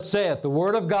Say it. The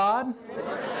Word of God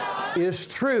is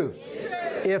truth.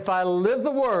 If I live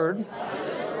the Word,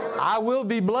 I will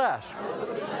be blessed.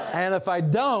 And if I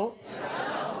don't,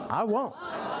 I won't.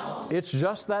 It's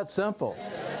just that simple.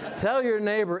 Tell your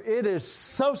neighbor, it is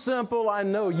so simple, I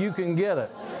know you can get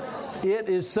it. It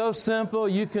is so simple,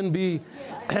 you can be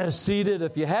seated.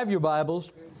 If you have your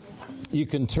Bibles, you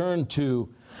can turn to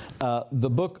the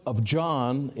book of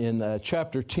John in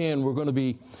chapter 10. We're going to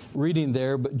be reading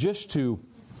there, but just to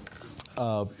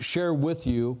share with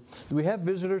you. Do we have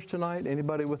visitors tonight?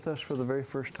 Anybody with us for the very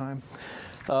first time?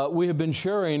 We have been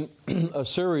sharing a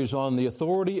series on the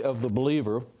authority of the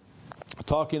believer,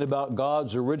 talking about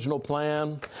God's original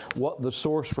plan, what the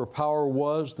source for power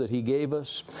was that He gave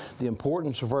us, the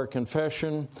importance of our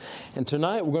confession. And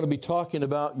tonight we're going to be talking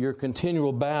about your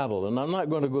continual battle. And I'm not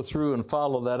going to go through and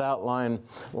follow that outline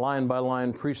line by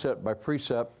line, precept by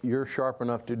precept. You're sharp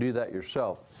enough to do that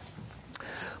yourself.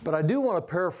 But I do want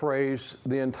to paraphrase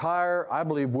the entire, I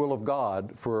believe, will of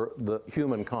God for the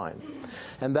humankind.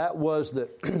 And that was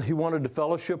that He wanted to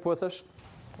fellowship with us.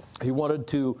 He wanted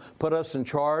to put us in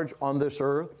charge on this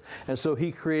earth. And so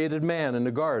He created man in the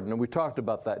garden. And we talked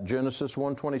about that, Genesis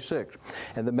 1:26.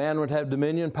 And the man would have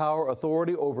dominion, power,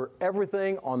 authority over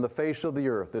everything on the face of the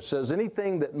earth. It says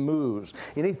anything that moves,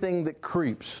 anything that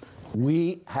creeps,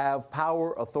 we have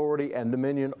power, authority, and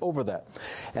dominion over that.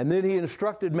 And then He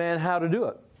instructed man how to do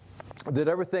it. That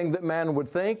everything that man would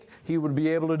think, he would be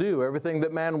able to do. Everything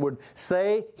that man would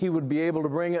say, he would be able to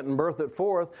bring it and birth it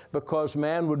forth, because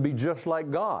man would be just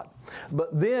like God.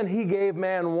 But then He gave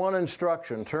man one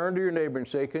instruction. Turn to your neighbor and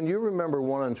say, can you remember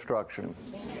one instruction?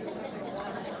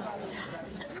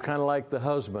 It's kind of like the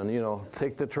husband,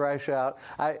 take the trash out.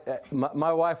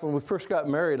 My wife, when we first got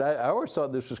married, I always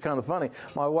thought this was kind of funny.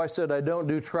 My wife said, I don't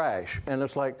do trash. And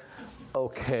it's like,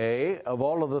 okay, of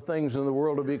all of the things in the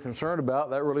world to be concerned about,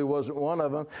 that really wasn't one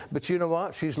of them. But you know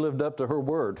what? She's lived up to her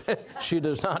word. She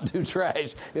does not do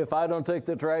trash. If I don't take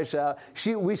the trash out,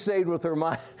 we stayed with her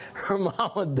mom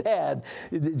and dad.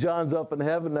 John's up in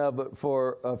heaven now, but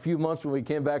for a few months when we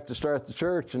came back to start the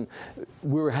church, and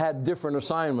we had different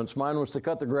assignments. Mine was to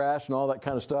cut the grass and all that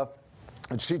kind of stuff.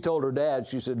 And she told her dad,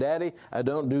 she said, Daddy, I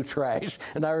don't do trash.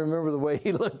 And I remember the way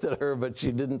he looked at her, but she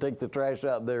didn't take the trash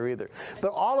out there either.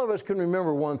 But all of us can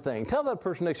remember one thing. Tell that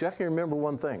person next to you, I can remember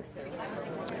one thing.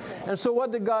 And so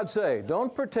what did God say?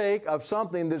 Don't partake of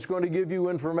something that's going to give you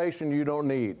information you don't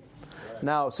need.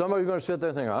 Now, some of you are going to sit there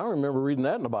and think, I don't remember reading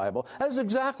that in the Bible. That's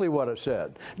exactly what it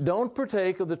said. Don't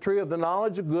partake of the tree of the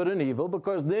knowledge of good and evil,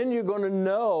 because then you're going to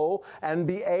know and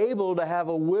be able to have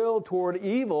a will toward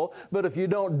evil. But if you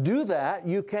don't do that,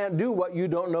 you can't do what you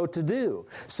don't know to do.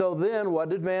 So then what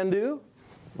did man do?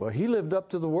 Well, he lived up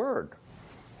to the word.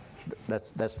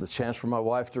 That's the chance for my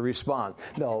wife to respond.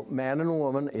 No, man and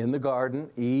woman in the garden,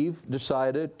 Eve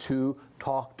decided to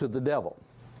talk to the devil.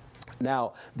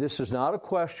 Now, this is not a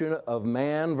question of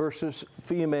man versus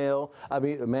female.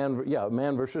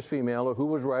 Man versus female, or who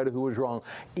was right or who was wrong.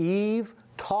 Eve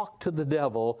talked to the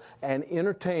devil and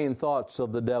entertained thoughts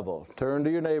of the devil. Turn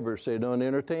to your neighbor, say, don't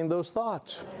entertain those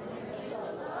thoughts.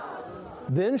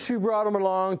 Then she brought him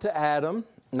along to Adam.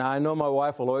 Now, I know my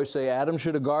wife will always say Adam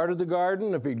should have guarded the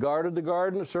garden. If he guarded the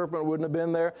garden, the serpent wouldn't have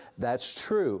been there. That's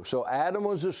true. So Adam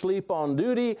was asleep on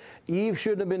duty. Eve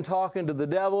shouldn't have been talking to the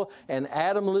devil. And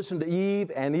Adam listened to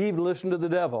Eve, and Eve listened to the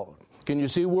devil. Can you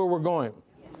see where we're going?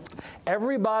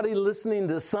 Everybody listening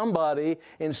to somebody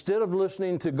instead of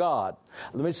listening to God.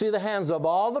 Let me see the hands of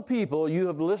all the people. You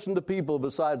have listened to people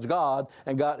besides God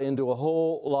and got into a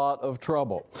whole lot of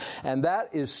trouble. And that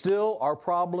is still our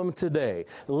problem today.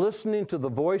 Listening to the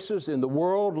voices in the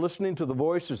world, listening to the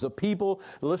voices of people,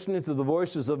 listening to the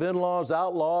voices of in-laws,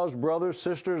 outlaws, brothers,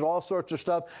 sisters, all sorts of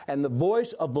stuff. And the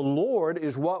voice of the Lord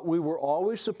is what we were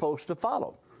always supposed to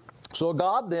follow. So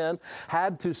God then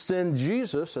had to send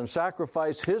Jesus and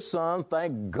sacrifice His Son.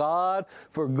 Thank God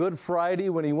for Good Friday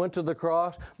when He went to the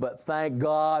cross, but thank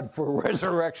God for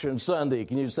Resurrection Sunday.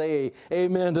 Can you say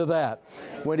amen to that?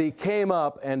 When He came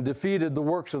up and defeated the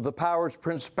works of the powers,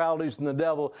 principalities, and the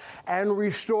devil, and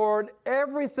restored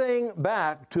everything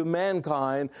back to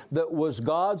mankind that was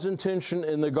God's intention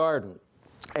in the garden.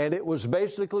 And it was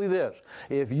basically this: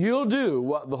 if you'll do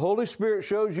what the Holy Spirit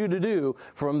shows you to do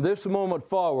from this moment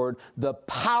forward, the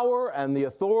power and the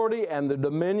authority and the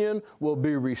dominion will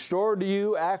be restored to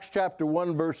you. Acts chapter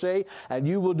 1 verse 8, and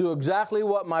you will do exactly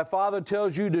what my Father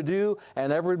tells you to do,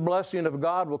 and every blessing of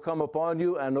God will come upon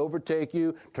you and overtake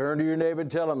you. Turn to your neighbor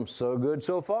and tell him, so good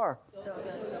so far. So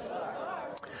good so far.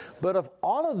 But if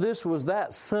all of this was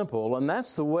that simple, and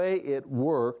that's the way it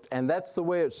worked, and that's the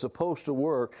way it's supposed to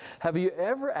work, have you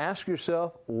ever asked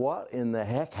yourself, what in the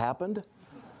heck happened?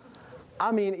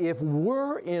 I mean, if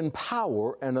we're in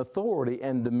power and authority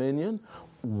and dominion,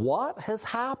 what has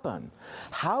happened?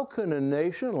 How can a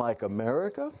nation like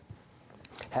America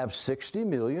have 60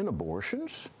 million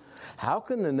abortions? How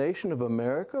can the nation of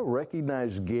America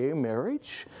recognize gay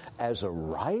marriage as a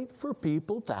right for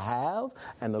people to have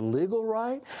and a legal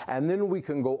right? And then we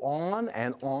can go on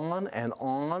and on and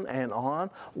on and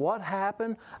on. What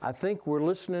happened? I think we're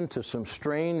listening to some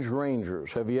strange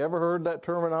rangers. Have you ever heard that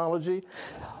terminology?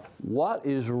 What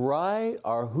is right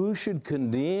or who should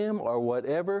condemn or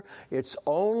whatever, it's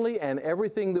only and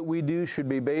everything that we do should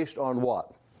be based on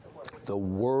what? The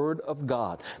Word of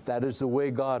God. That is the way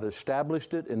God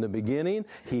established it in the beginning.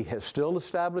 He has still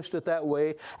established it that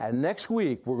way. And next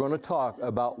week, we're going to talk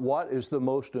about what is the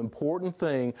most important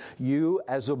thing you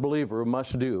as a believer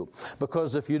must do.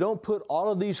 Because if you don't put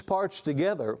all of these parts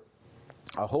together,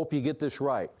 I hope you get this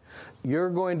right, you're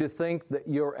going to think that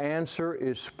your answer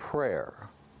is prayer.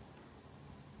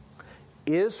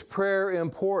 Is prayer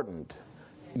important?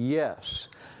 Yes.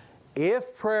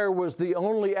 If prayer was the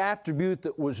only attribute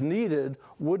that was needed,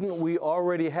 wouldn't we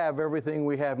already have everything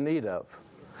we have need of?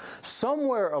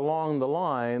 Somewhere along the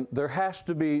line, there has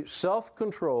to be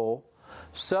self-control,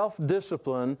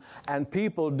 self-discipline, and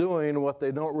people doing what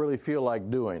they don't really feel like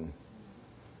doing.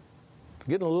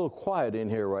 Getting a little quiet in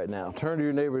here right now. Turn to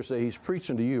your neighbor and say, he's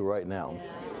preaching to you right now.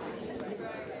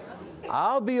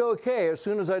 I'll be okay as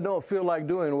soon as I don't feel like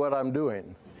doing what I'm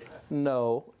doing.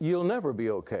 No, you'll never be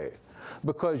okay.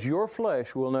 Because your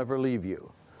flesh will never leave you.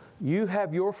 You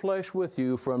have your flesh with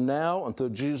you from now until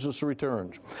Jesus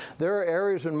returns. There are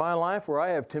areas in my life where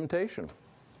I have temptation.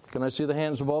 Can I see the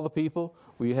hands of all the people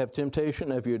where you have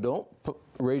temptation? If you don't,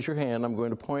 raise your hand. I'm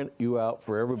going to point you out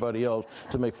for everybody else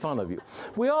to make fun of you.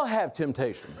 We all have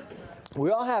temptation. We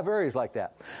all have areas like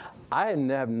that. I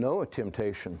have no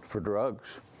temptation for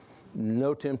drugs.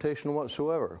 No temptation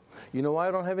whatsoever. You know why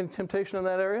I don't have any temptation in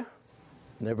that area?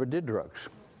 Never did drugs.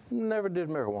 Never did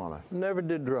marijuana. Never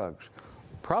did drugs.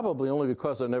 Probably only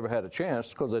because I never had a chance,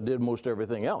 because I did most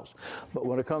everything else. But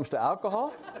when it comes to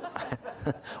alcohol,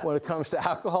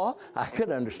 I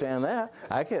can understand that.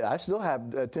 I still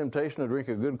have a temptation to drink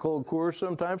a good cold Coors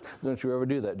sometimes. Don't you ever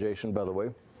do that, Jason, by the way?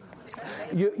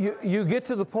 You get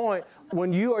to the point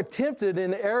when you are tempted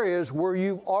in areas where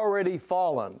you've already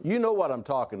fallen. You know what I'm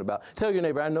talking about. Tell your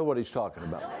neighbor, I know what he's talking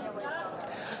about.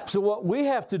 So what we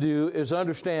have to do is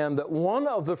understand that one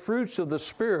of the fruits of the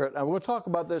Spirit, and we'll talk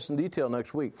about this in detail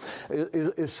next week,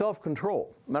 is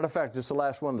self-control. Matter of fact, it's the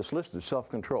last one that's listed,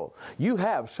 self-control. You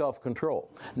have self-control.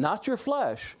 Not your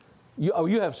flesh.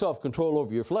 You have self-control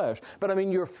over your flesh, but I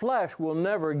mean your flesh will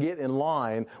never get in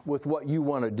line with what you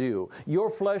want to do. Your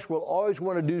flesh will always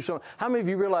want to do something. How many of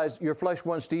you realize your flesh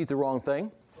wants to eat the wrong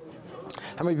thing?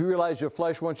 How many of you realize your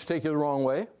flesh wants to take you the wrong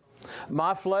way?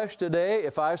 My flesh today,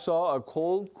 if I saw a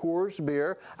cold Coors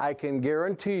beer, I can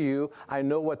guarantee you I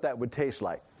know what that would taste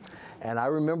like. And I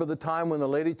remember the time when the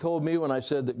lady told me, when I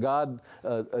said that God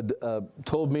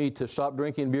told me to stop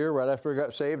drinking beer right after I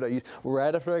got saved.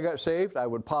 Right after I got saved, I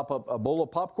would pop up a bowl of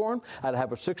popcorn. I'd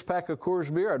have a 6-pack of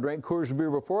Coors beer. I drank Coors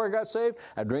beer before I got saved.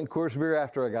 I drank Coors beer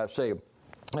after I got saved.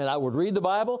 And I would read the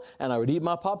Bible, and I would eat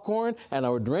my popcorn, and I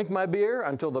would drink my beer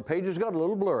until the pages got a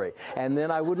little blurry. And then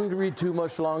I wouldn't read too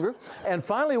much longer. And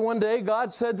finally, one day,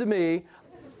 God said to me,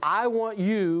 I want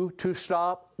you to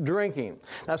stop drinking.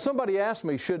 Now, somebody asked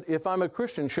me, if I'm a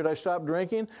Christian, should I stop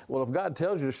drinking? Well, if God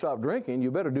tells you to stop drinking, you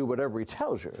better do whatever He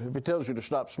tells you. If He tells you to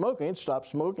stop smoking, stop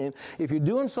smoking. If you're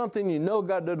doing something you know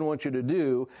God doesn't want you to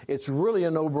do, it's really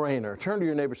a no-brainer. Turn to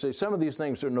your neighbor and say, some of these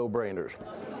things are no-brainers.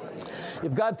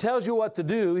 If God tells you what to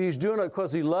do, He's doing it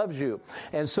because He loves you.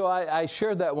 And so I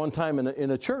shared that one time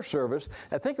in a church service.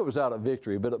 I think it was out at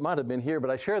Victory, but it might have been here.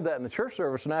 But I shared that in the church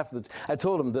service, and I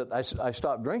told them that I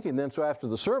stopped drinking. Then so after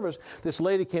the service, this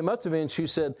lady came up to me and she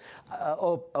said,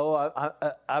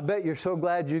 I bet you're so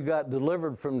glad you got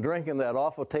delivered from drinking that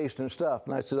awful tasting stuff.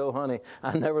 And I said, oh, honey,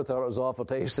 I never thought it was awful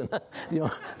tasting.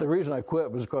 The reason I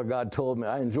quit was because God told me.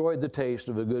 I enjoyed the taste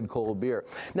of a good cold beer.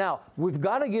 Now, we've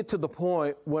got to get to the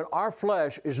point when our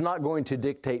flesh is not going to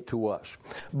dictate to us,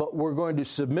 but we're going to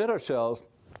submit ourselves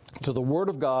to the Word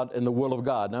of God and the will of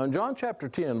God. Now, in John chapter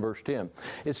 10, verse 10,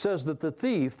 it says that the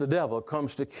thief, the devil,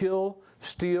 comes to kill,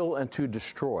 steal, and to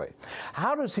destroy.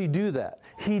 How does he do that?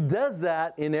 He does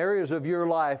that in areas of your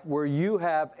life where you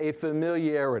have a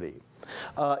familiarity.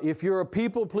 If you're a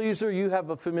people pleaser, you have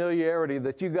a familiarity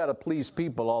that you got to please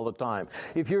people all the time.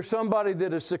 If you're somebody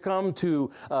that has succumbed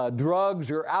to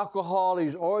drugs or alcohol,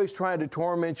 he's always trying to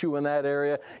torment you in that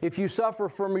area. If you suffer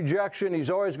from rejection, he's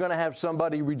always going to have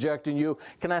somebody rejecting you.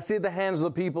 Can I see the hands of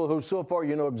the people who so far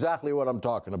you know exactly what I'm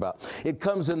talking about? It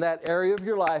comes in that area of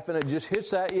your life, and it just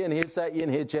hits at you and hits at you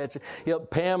and hits at you. You know,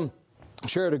 Pam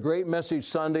shared a great message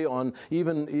Sunday on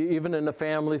even in the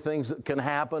family, things that can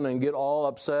happen and get all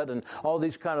upset and all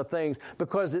these kind of things,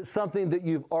 because it's something that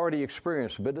you've already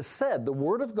experienced. But it's said, the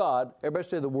Word of God, everybody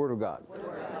say the Word of God. Word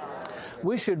of God.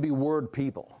 We should be Word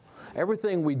people.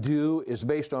 Everything we do is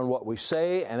based on what we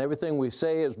say, and everything we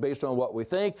say is based on what we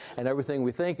think, and everything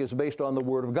we think is based on the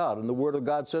Word of God. And the Word of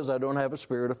God says, I don't have a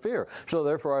spirit of fear. So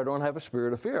therefore, I don't have a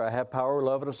spirit of fear. I have power,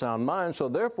 love, and a sound mind. So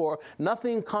therefore,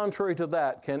 nothing contrary to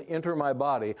that can enter my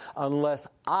body unless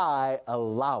I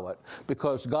allow it.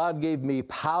 Because God gave me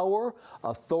power,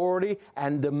 authority,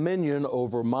 and dominion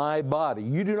over my body.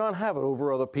 You do not have it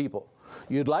over other people.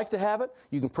 You'd like to have it.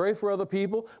 You can pray for other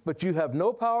people, but you have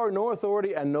no power, no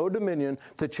authority, and no dominion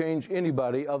to change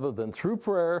anybody other than through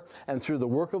prayer and through the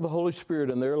work of the Holy Spirit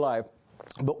in their life.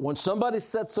 But when somebody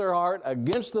sets their heart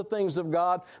against the things of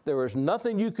God, there is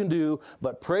nothing you can do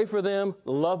but pray for them,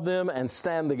 love them, and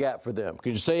stand the gap for them.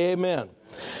 Can you say amen?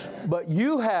 But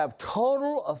you have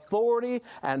total authority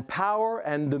and power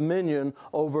and dominion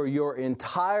over your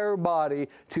entire body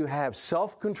to have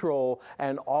self-control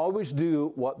and always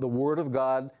do what the Word of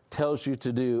God tells you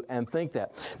to do, and think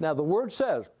that. Now, the Word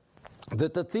says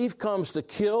that the thief comes to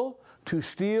kill, to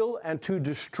steal, and to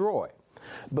destroy.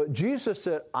 But Jesus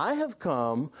said, I have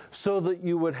come so that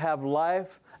you would have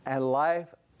life and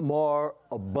life more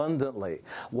abundantly.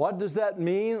 What does that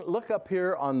mean? Look up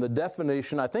here on the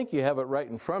definition. I think you have it right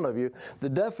in front of you. The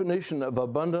definition of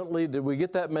abundantly. Did we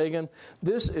get that, Megan?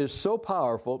 This is so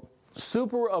powerful.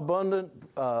 Super abundant,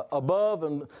 above,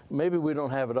 and maybe we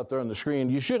don't have it up there on the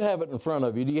screen. You should have it in front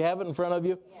of you. Do you have it in front of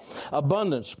you? Yes.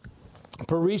 Abundance.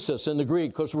 Paresis in the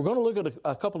Greek, because we're going to look at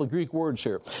a couple of Greek words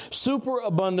here.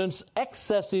 Superabundance,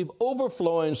 excessive,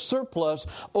 overflowing, surplus,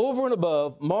 over and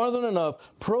above, more than enough,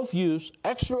 profuse,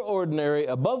 extraordinary,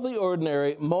 above the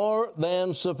ordinary, more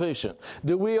than sufficient.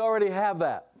 Do we already have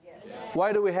that? Yes.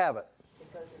 Why do we have it?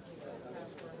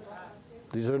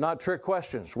 These are not trick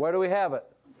questions. Why do we have it?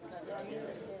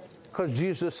 Because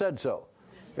Jesus said so.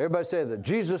 Everybody say that.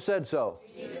 Jesus said so.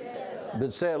 Jesus said so.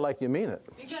 But say it like you mean it.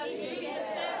 Because Jesus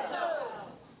said so.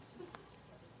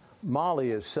 Molly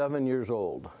is 7 years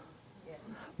old.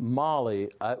 Molly,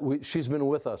 she's been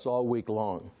with us all week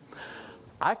long.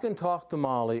 I can talk to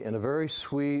Molly in a very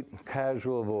sweet,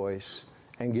 casual voice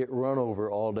and get run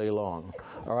over all day long.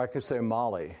 Or I could say,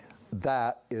 Molly,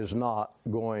 that is not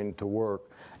going to work.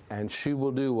 And she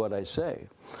will do what I say.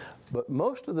 But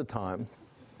most of the time,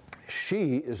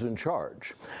 she is in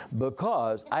charge.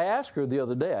 Because I asked her the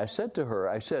other day, I said to her,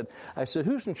 I said,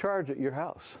 who's in charge at your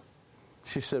house?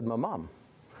 She said, my mom.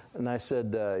 And I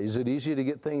said, is it easy to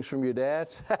get things from your dad?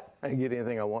 I can get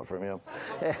anything I want from him.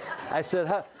 I said,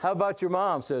 how about your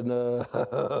mom? Said,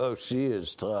 no, she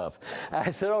is tough.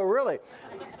 I said, oh, really?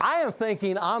 I am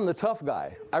thinking I'm the tough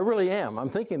guy. I really am. I'm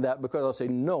thinking that because I'll say,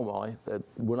 no, Molly,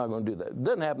 we're not going to do that. It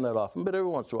doesn't happen that often, but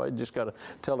every once in a while, you just got to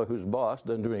tell her who's boss.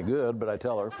 Doesn't do any good, but I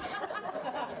tell her.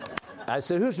 I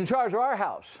said, who's in charge of our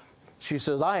house? She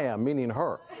says, I am, meaning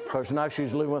her, because now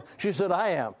she's living with. She said, I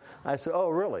am. I said,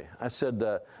 oh, really? I said,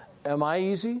 am I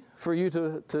easy for you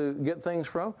to get things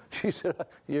from? She said,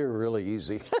 you're really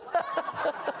easy.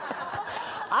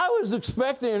 I was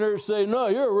expecting her to say, no,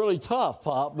 you're really tough,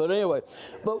 Pop. But anyway,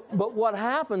 but what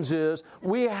happens is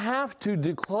we have to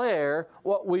declare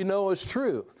what we know is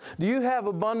truth. Do you have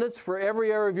abundance for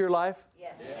every area of your life?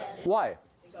 Yes. Why?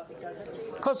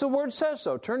 Because the Word says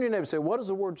so. Turn to your neighbor and say, what does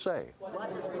the Word say?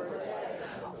 What does the Word say?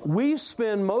 We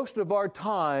spend most of our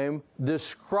time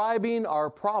describing our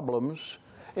problems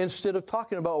instead of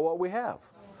talking about what we have.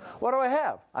 What do I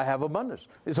have? I have abundance.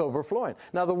 It's overflowing.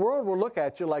 Now, the world will look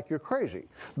at you like you're crazy.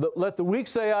 Let the weak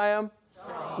say, I am.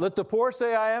 Let the poor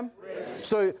say, I am.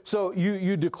 So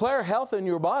you declare health in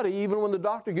your body even when the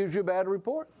doctor gives you a bad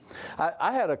report.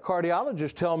 I had a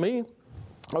cardiologist tell me,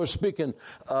 I was speaking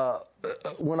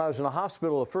when I was in the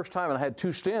hospital the first time, and I had 2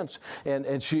 stents,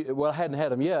 and she, well, I hadn't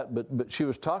had them yet, but she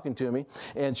was talking to me,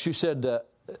 and she said,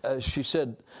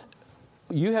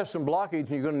 you have some blockage and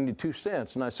you're going to need 2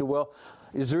 stents. And I said, well,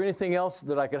 is there anything else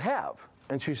that I could have?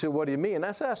 And she said, what do you mean? And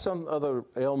I said, some other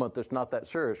ailment that's not that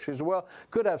serious. She said, well,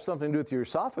 could have something to do with your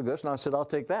esophagus. And I said, I'll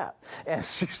take that. And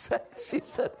she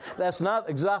said, that's not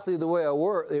exactly the way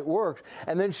it works.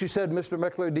 And then she said, Mr.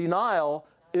 Meckler, denial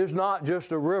is not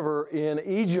just a river in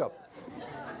Egypt.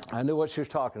 I knew what she was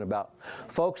talking about.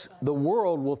 Folks, the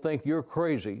world will think you're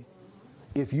crazy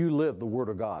if you live the Word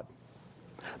of God.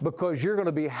 Because you're going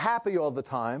to be happy all the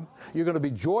time. You're going to be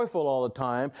joyful all the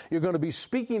time. You're going to be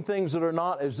speaking things that are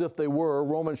not as if they were,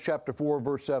 Romans chapter 4,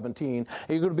 verse 17. And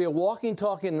you're going to be a walking,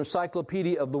 talking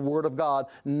encyclopedia of the Word of God,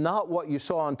 not what you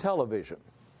saw on television.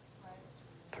 Right.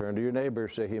 Turn to your neighbor,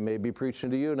 say, he may be preaching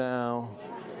to you now.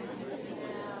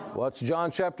 What's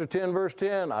John chapter 10, verse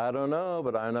 10? I don't know,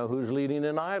 but I know who's leading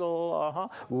an idol.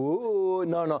 Ooh,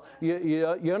 no.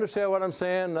 You understand what I'm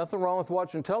saying? Nothing wrong with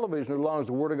watching television as long as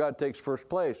the Word of God takes first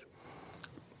place.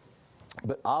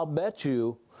 But I'll bet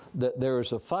you that there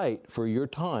is a fight for your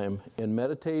time in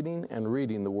meditating and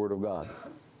reading the Word of God.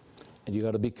 And you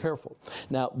got to be careful.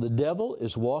 Now, the devil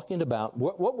is walking about.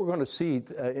 What we're going to see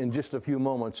in just a few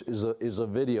moments is a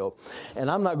video. And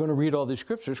I'm not going to read all these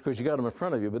scriptures because you got them in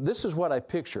front of you. But this is what I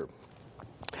picture.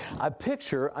 I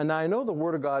picture, and I know the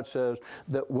Word of God says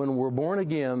that when we're born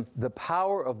again, the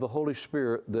power of the Holy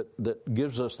Spirit that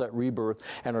gives us that rebirth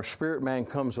and our spirit man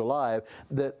comes alive,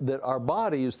 that our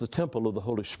body is the temple of the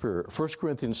Holy Spirit. 1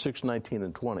 Corinthians 6, 19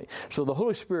 and 20. So the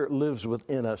Holy Spirit lives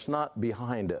within us, not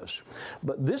behind us.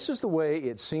 But this is the way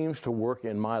it seems to work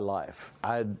in my life.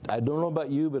 I don't know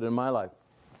about you, but in my life,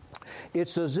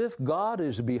 it's as if God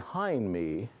is behind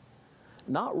me,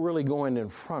 not really going in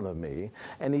front of me,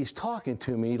 and he's talking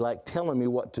to me like telling me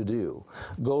what to do.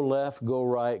 Go left, go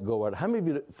right, go right. How many of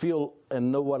you feel and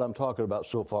know what I'm talking about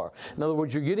so far? In other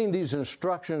words, you're getting these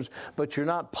instructions, but you're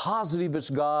not positive it's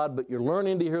God, but you're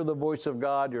learning to hear the voice of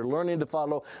God. You're learning to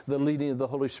follow the leading of the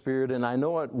Holy Spirit, and I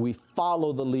know it, we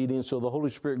follow the leading, so the Holy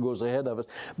Spirit goes ahead of us.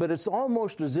 But it's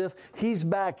almost as if he's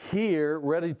back here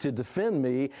ready to defend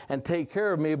me and take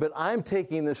care of me, but I'm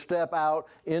taking the step out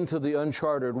into the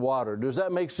uncharted water. Does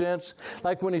that make sense?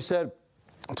 Like when he said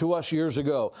to us years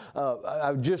ago,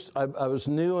 I was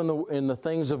new in the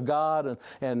things of God,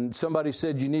 and somebody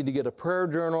said you need to get a prayer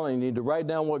journal and you need to write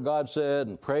down what God said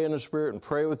and pray in the Spirit and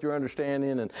pray with your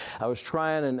understanding. And I was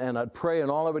trying, and I'd pray,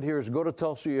 and all I would hear is, go to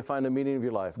Tulsa, you find the meaning of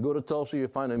your life. Go to Tulsa, you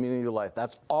find the meaning of your life.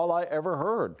 That's all I ever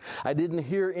heard. I didn't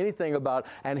hear anything about,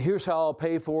 and here's how I'll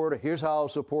pay for it, or here's how I'll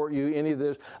support you, any of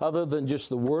this, other than just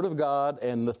the Word of God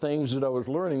and the things that I was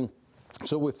learning.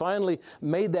 So we finally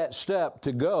made that step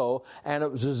to go, and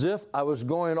it was as if I was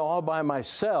going all by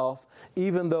myself,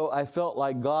 even though I felt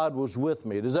like God was with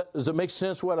me. Does it make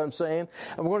sense what I'm saying?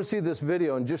 I'm going to see this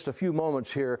video in just a few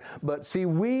moments here. But see,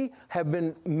 we have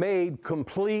been made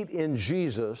complete in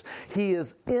Jesus. He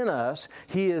is in us.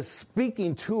 He is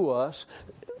speaking to us.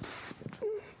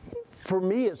 For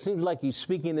me, it seems like he's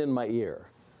speaking in my ear.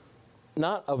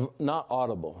 Not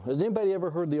audible. Has anybody ever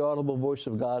heard the audible voice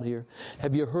of God here?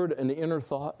 Have you heard an inner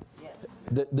thought? Yes.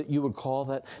 That you would call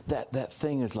that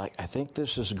thing is like, I think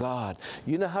this is God.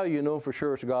 You know how you know for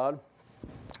sure it's God?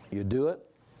 You do it,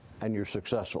 and you're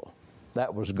successful.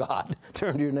 That was God.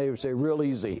 Turn to your neighbor and say, real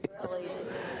easy. Real easy.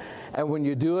 And when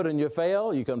you do it and you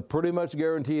fail, you can pretty much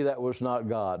guarantee that was not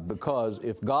God. Because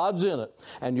if God's in it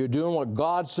and you're doing what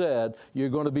God said, you're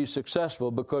going to be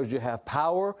successful because you have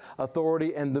power,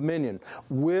 authority, and dominion.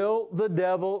 Will the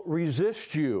devil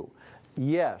resist you?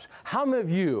 Yes. How many of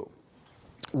you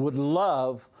would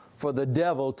love for the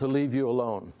devil to leave you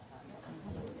alone?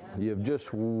 You've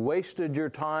just wasted your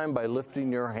time by lifting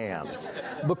your hand.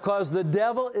 Because the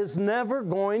devil is never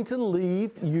going to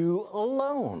leave you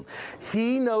alone.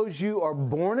 He knows you are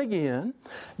born again.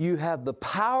 You have the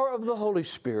power of the Holy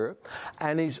Spirit.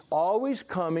 And he's always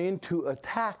coming to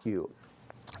attack you.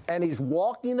 And he's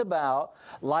walking about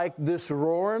like this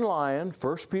roaring lion,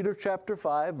 1 Peter chapter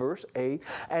 5, verse 8.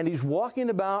 And he's walking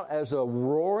about as a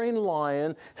roaring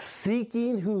lion,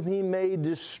 seeking whom he may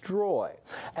destroy.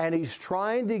 And he's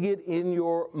trying to get in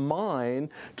your mind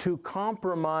to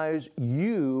compromise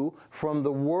you from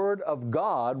the Word of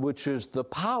God, which is the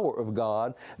power of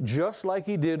God, just like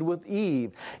he did with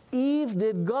Eve. Eve,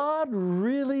 did God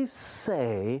really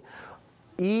say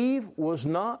Eve was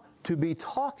not to be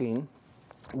talking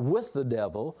with the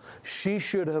devil? She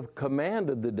should have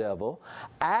commanded the devil.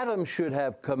 Adam should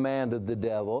have commanded the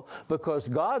devil, because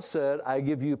God said, I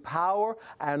give you power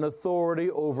and authority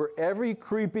over every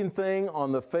creeping thing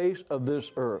on the face of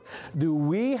this earth. Do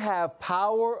we have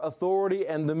power, authority,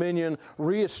 and dominion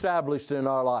reestablished in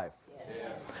our life?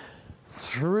 Yes.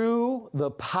 Through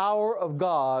the power of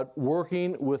God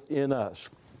working within us.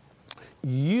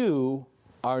 You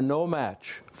are no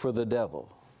match for the devil.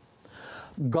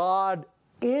 God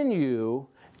in you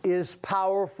is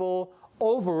powerful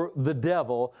over the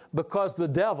devil, because the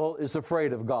devil is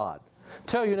afraid of God.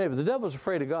 Tell your neighbor, the devil is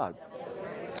afraid of God.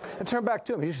 And turn back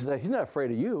to him. He should say, he's not afraid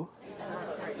of you.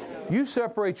 You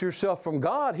separate yourself from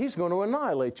God, He's going to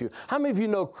annihilate you. How many of you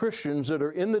know Christians that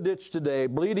are in the ditch today,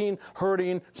 bleeding,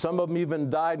 hurting, some of them even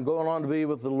died and going on to be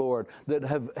with the Lord, that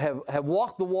have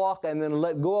walked the walk and then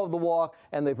let go of the walk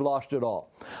and they've lost it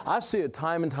all? I see it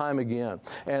time and time again.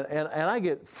 And I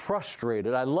get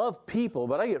frustrated. I love people,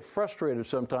 but I get frustrated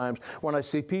sometimes when I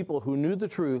see people who knew the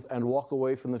truth and walk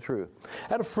away from the truth.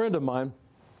 I had a friend of mine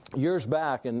years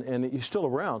back, and he's still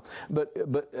around, but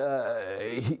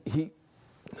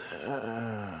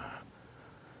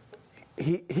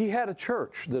he had a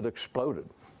church that exploded.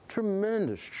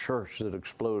 Tremendous church that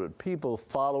exploded. People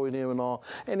following him and all.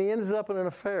 And he ends up in an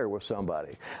affair with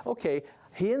somebody. Okay,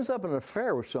 he ends up in an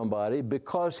affair with somebody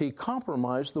because he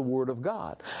compromised the Word of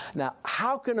God. Now,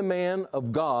 how can a man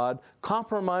of God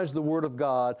compromise the Word of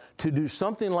God to do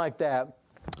something like that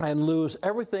and lose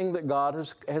everything that God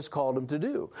has called him to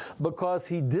do? Because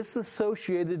he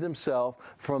disassociated himself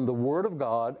from the Word of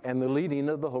God and the leading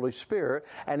of the Holy Spirit,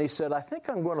 and he said, I think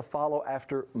I'm going to follow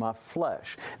after my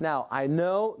flesh. Now, I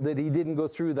know that he didn't go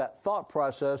through that thought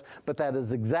process, but that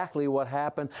is exactly what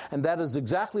happened, and that is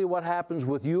exactly what happens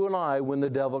with you and I when the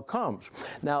devil comes.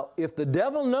 Now, if the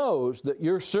devil knows that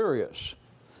you're serious,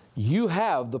 you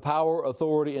have the power,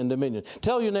 authority, and dominion.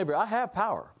 Tell your neighbor, I have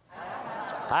power.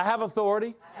 I have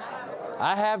authority.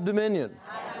 I have dominion.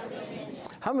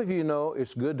 How many of you know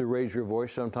it's good to raise your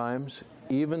voice sometimes,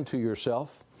 even to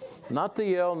yourself? Not to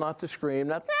yell, not to scream,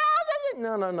 not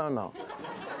no.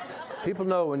 People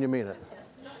know when you mean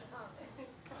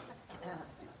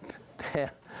it.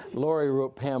 Lori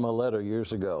wrote Pam a letter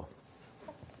years ago.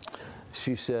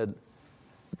 She said,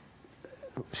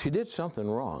 she did something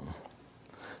wrong.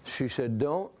 She said,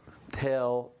 don't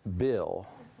tell Bill.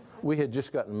 We had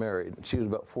just gotten married. She was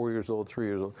about 4 years old, 3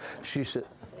 years old. She said,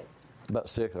 about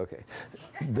 6, okay.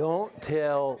 Don't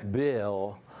tell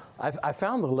Bill. I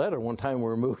found the letter one time we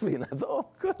were moving, and I thought, oh,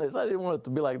 goodness, I didn't want it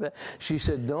to be like that. She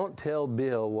said, don't tell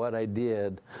Bill what I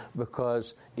did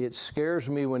because it scares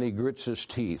me when he grits his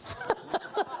teeth.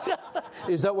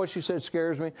 Is that what she said,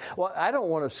 scares me? Well, I don't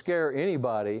want to scare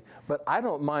anybody, but I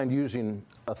don't mind using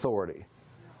authority.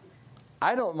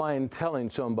 I don't mind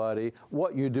telling somebody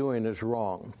what you're doing is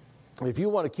wrong. If you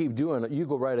want to keep doing it, you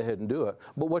go right ahead and do it.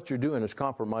 But what you're doing is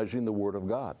compromising the Word of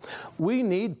God. We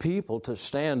need people to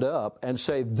stand up and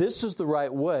say, this is the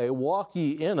right way, walk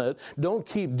ye in it. Don't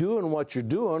keep doing what you're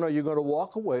doing, or you're going to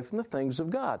walk away from the things of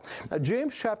God. Now,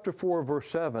 James chapter 4, verse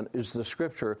 7 is the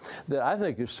scripture that I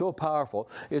think is so powerful.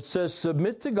 It says,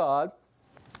 submit to God,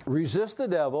 resist the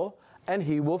devil, and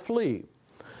he will flee.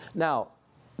 Now,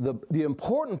 the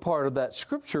important part of that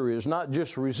scripture is not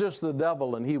just resist the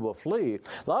devil and he will flee.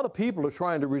 A lot of people are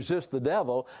trying to resist the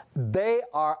devil. They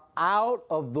are out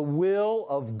of the will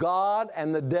of God,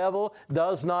 and the devil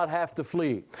does not have to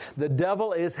flee. The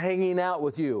devil is hanging out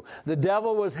with you. The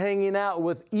devil was hanging out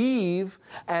with Eve,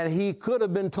 and he could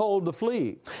have been told to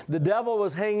flee. The devil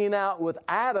was hanging out with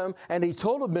Adam, and he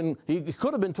could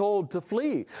have been told to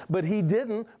flee, but he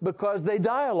didn't, because they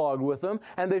dialogued with him,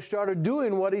 and they started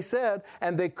doing what he said,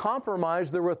 and they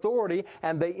compromised their authority,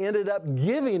 and they ended up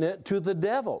giving it to the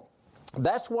devil.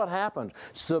 That's what happens.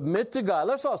 Submit to God.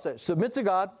 Let's all say, submit to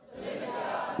God. Submit to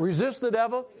God. Resist the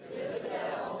devil. Resist the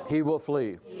devil. He will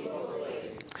flee. He will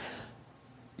flee.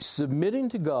 Submitting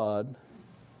to God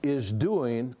is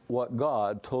doing what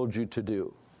God told you to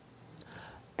do.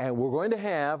 And we're going to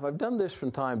have, I've done this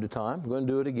from time to time, I'm going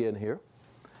to do it again here.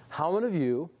 How many of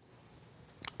you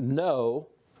know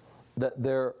that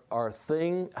there are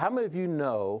things, how many of you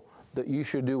know that you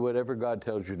should do whatever God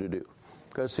tells you to do?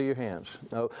 Go see your hands.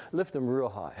 Now, lift them real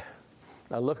high.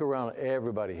 Now, look around at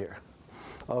everybody here.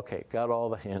 Okay, got all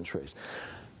the hands raised.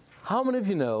 How many of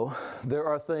you know there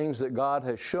are things that God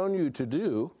has shown you to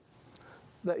do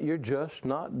that you're just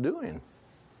not doing?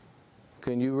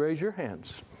 Can you raise your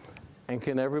hands? And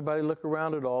can everybody look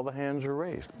around at all the hands are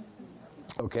raised?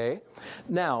 Okay.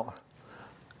 Now,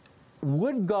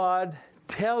 would God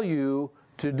tell you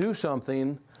to do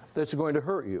something that's going to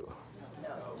hurt you?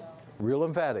 Real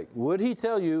emphatic. Would he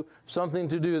tell you something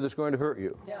to do that's going to hurt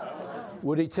you? No.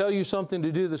 Would he tell you something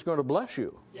to do that's going to bless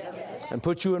you? Yes. And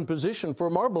put you in position for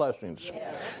more blessings?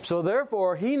 Yes. So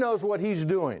therefore, he knows what he's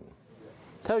doing.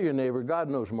 Tell your neighbor, God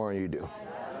knows more than you do.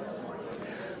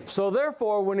 So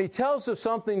therefore, when he tells us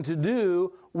something to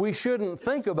do, we shouldn't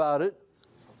think about it.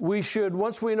 We should,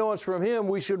 once we know it's from him,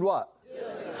 we should what?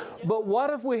 But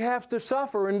what if we have to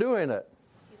suffer in doing it?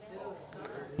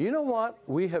 You know what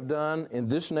we have done in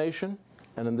this nation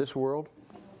and in this world?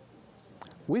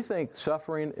 We think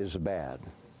suffering is bad.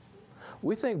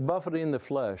 We think buffeting the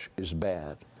flesh is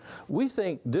bad. We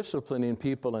think disciplining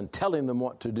people and telling them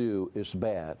what to do is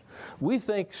bad. We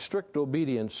think strict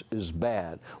obedience is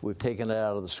bad. We've taken it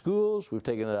out of the schools. We've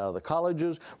taken it out of the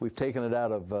colleges. We've taken it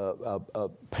out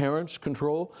of parents'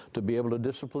 control to be able to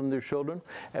discipline their children.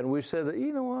 And we said that,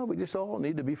 you know what, we just all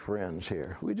need to be friends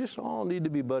here. We just all need to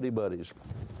be buddies.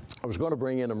 I was going to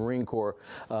bring in a Marine Corps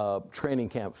training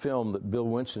camp film that Bill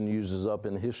Winston uses up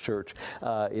in his church.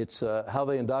 It's how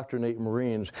they indoctrinate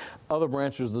Marines. Other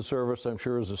branches of the service, I'm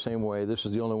sure, is the same way. This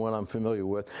is the only one I'm familiar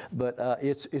with. But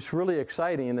it's really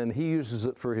exciting, and he uses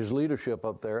it for his leadership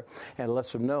up there and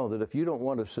lets them know that if you don't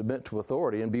want to submit to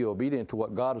authority and be obedient to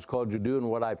what God has called you to do and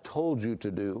what I've told you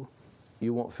to do,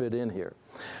 you won't fit in here.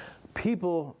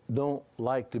 People don't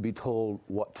like to be told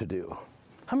what to do.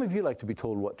 How many of you like to be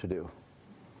told what to do?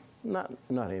 Not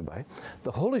anybody.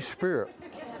 The Holy Spirit.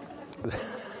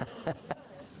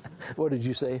 What did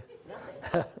you say?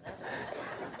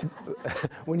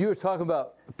 When you were talking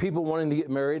about people wanting to get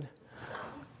married,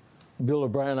 Bill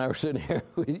O'Brien and I were sitting here.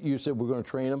 You said we're going to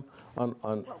train them on.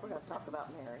 Well, we're going to talk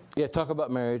about marriage. Yeah, talk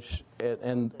about marriage,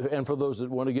 and for those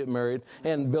that want to get married.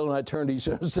 And Bill and I turned to each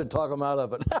other and said, "Talk them out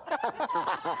of it."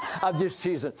 I'm just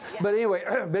teasing. Yeah. But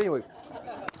anyway,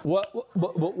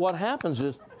 what happens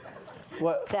is.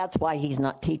 What? That's why he's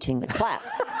not teaching the class.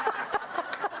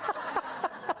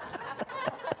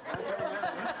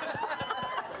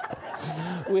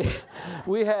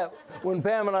 we have when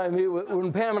Pam and I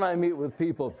meet with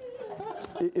people.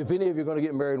 If any of you are going to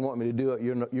get married and want me to do it,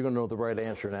 you're going to know the right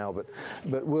answer now. But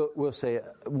we'll say,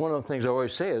 one of the things I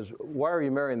always say is, why are you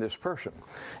marrying this person?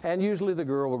 And usually the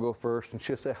girl will go first, and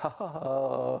she'll say,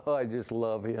 oh, I just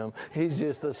love him. He's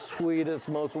just the sweetest,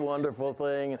 most wonderful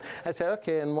thing. And I say,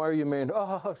 okay, and why are you marrying?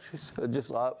 Oh, she's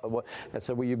just. I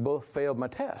said, well, you both failed my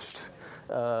test.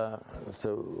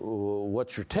 So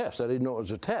what's your test? I didn't know it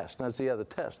was a test. And I said, yeah, the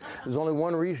test. There's only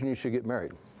one reason you should get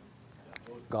married.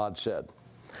 God said.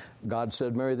 God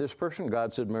said, marry this person.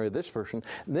 God said, marry this person.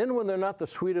 Then when they're not the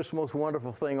sweetest, most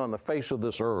wonderful thing on the face of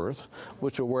this earth,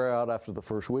 which will wear out after the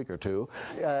first week or two,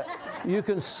 you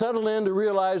can settle in to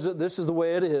realize that this is the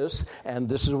way it is, and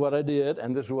this is what I did,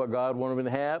 and this is what God wanted me to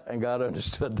have, and God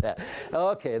understood that.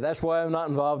 Okay, that's why I'm not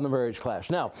involved in the marriage class.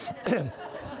 Now,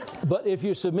 but if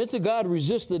you submit to God,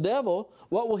 resist the devil,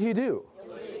 what will he do?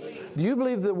 Do you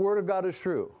believe the Word of God is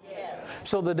true? Yes.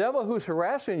 So the devil who's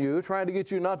harassing you, trying to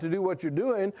get you not to do what you're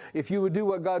doing, if you would do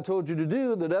what God told you to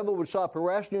do, the devil would stop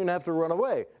harassing you and have to run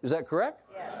away. Is that correct?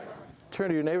 Yes. Turn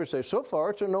to your neighbor and say, so far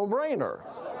it's a no-brainer.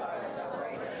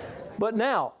 But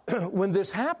now, when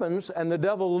this happens and the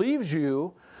devil leaves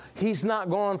you, he's not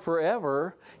gone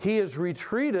forever. He has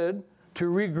retreated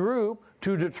to regroup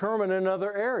to determine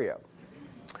another area.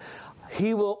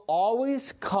 He will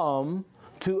always come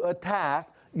to attack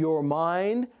your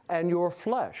mind and your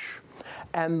flesh.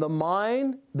 And the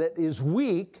mind that is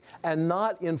weak and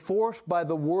not enforced by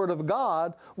the Word of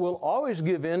God will always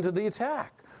give in to the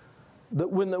attack.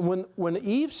 When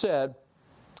Eve said,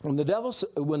 when the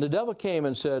devil came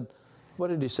and said, what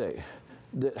did he say?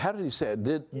 How did he say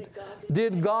it?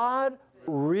 Did God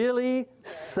really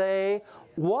say,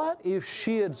 what if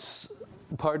she had,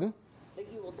 pardon?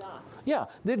 Yeah,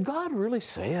 did God really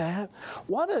say that?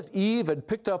 What if Eve had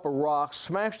picked up a rock,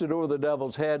 smashed it over the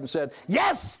devil's head, and said,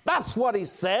 yes, that's what he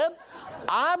said?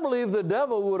 I believe the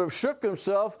devil would have shook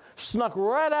himself, snuck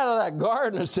right out of that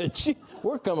garden and said, gee,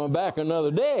 we're coming back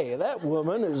another day. That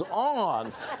woman is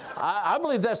on. I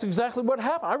believe that's exactly what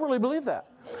happened. I really believe that.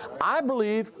 I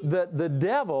believe that the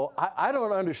devil, I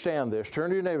don't understand this. Turn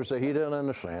to your neighbor and say, he doesn't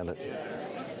understand it.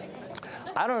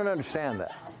 I don't understand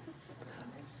that.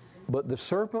 But the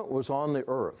serpent was on the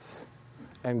earth,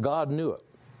 and God knew it.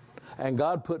 And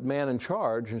God put man in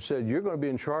charge and said, you're going to be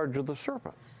in charge of the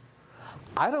serpent.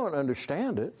 I don't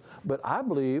understand it, but I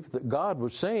believe that God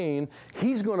was saying,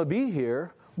 he's going to be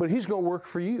here, but he's going to work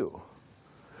for you.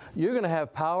 You're going to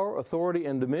have power, authority,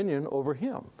 and dominion over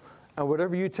him. And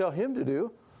whatever you tell him to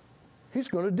do, he's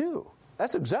going to do.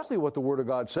 That's exactly what the Word of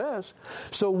God says.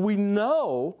 So we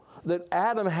know that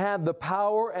Adam had the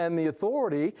power and the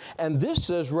authority, and this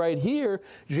says right here,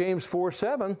 James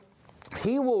 4:7,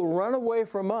 he will run away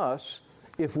from us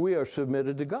if we are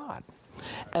submitted to God.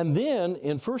 And then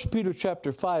in 1 Peter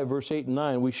chapter 5, verse 8 and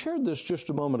 9, we shared this just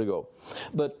a moment ago,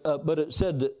 but it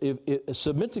said that if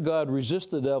submit to God, resist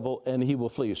the devil, and he will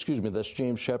flee. Excuse me, that's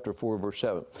James chapter 4, verse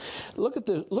 7. Look at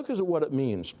this. Look at what it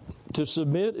means. To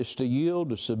submit is to yield,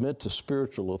 to submit to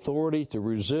spiritual authority. To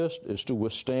resist is to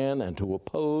withstand and to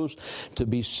oppose. To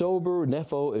be sober,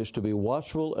 nepho, is to be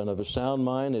watchful and of a sound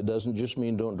mind. It doesn't just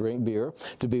mean don't drink beer.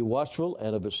 To be watchful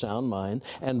and of a sound mind.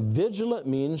 And vigilant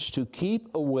means to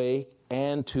keep awake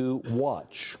and to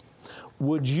watch.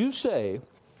 Would you say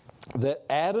that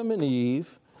Adam and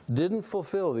Eve didn't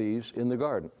fulfill these in the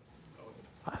garden.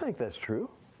 I think that's true.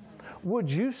 Would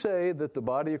you say that the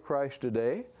body of Christ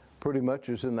today pretty much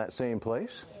is in that same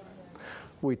place?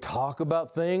 We talk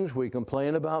about things, we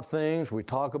complain about things, we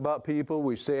talk about people,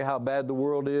 we say how bad the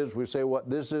world is, we say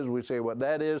what this is, we say what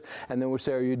that is, and then we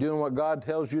say, are you doing what God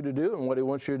tells you to do and what He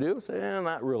wants you to do? Say,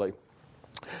 not really.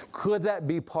 Could that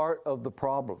be part of the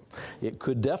problem? It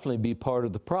could definitely be part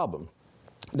of the problem.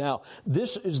 Now,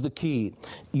 this is the key.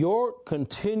 Your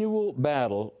continual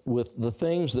battle with the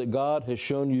things that God has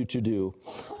shown you to do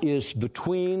is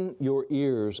between your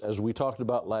ears, as we talked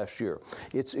about last year.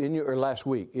 It's in your, or last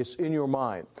week. It's in your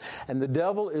mind. And the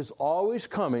devil is always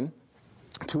coming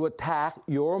to attack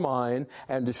your mind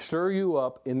and to stir you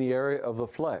up in the area of the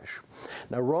flesh.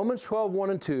 Now, Romans 12, 1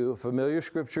 and 2, a familiar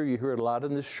scripture. You hear it a lot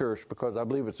in this church because I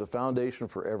believe it's a foundation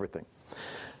for everything.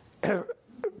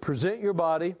 Present your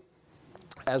body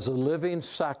as a living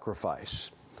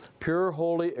sacrifice, pure,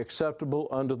 holy, acceptable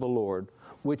unto the Lord,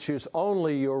 which is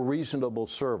only your reasonable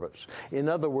service. In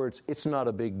other words, it's not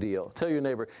a big deal. Tell your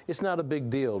neighbor, it's not a big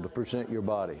deal to present your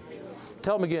body.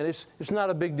 Tell them again, it's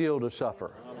not a big deal to suffer.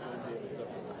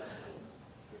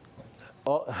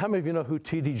 How many of you know who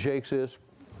T.D. Jakes is?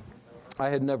 I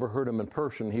had never heard him in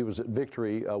person. He was at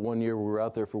Victory one year. We were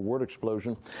out there for Word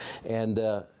Explosion, and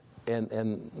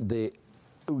the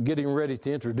getting ready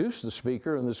to introduce the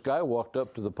speaker, and this guy walked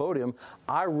up to the podium.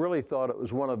 I really thought it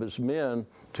was one of his men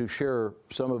to share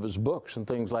some of his books and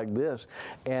things like this.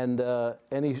 And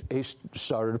he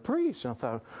started to preach. And I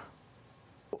thought,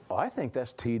 I think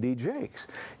that's T.D. Jakes.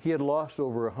 He had lost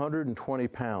over 120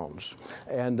 pounds.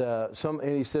 And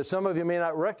he said, some of you may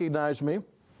not recognize me.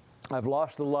 I've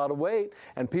lost a lot of weight,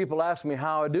 and people ask me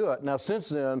how I do it. Now, since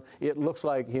then, it looks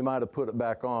like he might have put it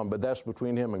back on, but that's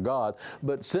between him and God.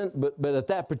 But at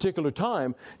that particular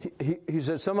time, he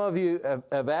said, some of you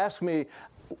have asked me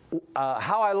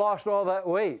how I lost all that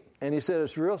weight. And he said,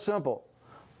 it's real simple.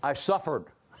 I suffered.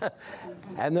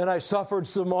 And then I suffered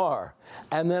some more.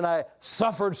 And then I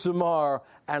suffered some more.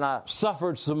 And I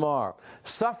suffered some more.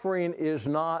 Suffering is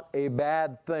not a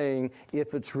bad thing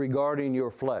if it's regarding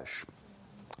your flesh.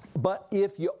 But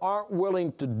if you aren't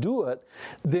willing to do it,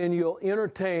 then you'll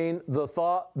entertain the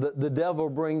thought that the devil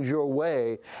brings your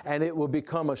way, and it will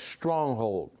become a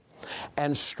stronghold.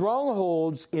 And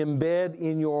strongholds embed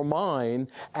in your mind,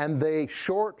 and they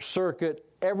short-circuit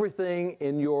everything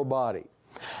in your body.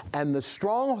 And the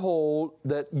stronghold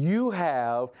that you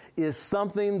have is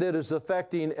something that is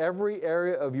affecting every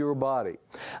area of your body.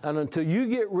 And until you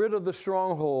get rid of the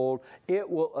stronghold, it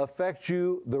will affect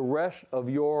you the rest of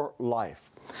your life.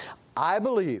 I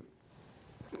believe,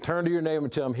 turn to your neighbor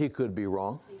and tell him he could be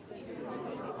wrong.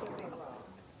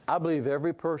 I believe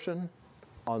every person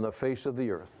on the face of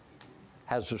the earth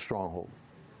has a stronghold.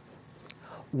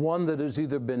 One that has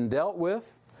either been dealt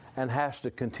with and has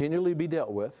to continually be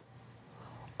dealt with,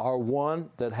 or one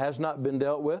that has not been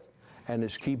dealt with and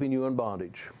is keeping you in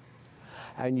bondage.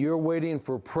 And you're waiting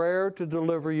for prayer to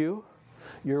deliver you.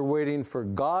 You're waiting for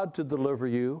God to deliver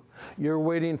you. You're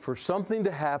waiting for something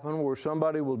to happen where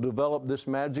somebody will develop this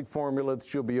magic formula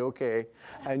that you'll be okay,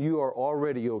 and you are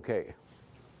already okay.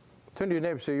 Turn to your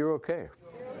neighbor and say, you're okay.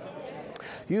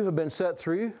 You have been set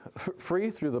free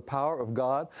through the power of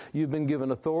God. You've been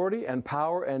given authority and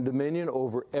power and dominion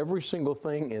over every single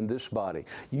thing in this body.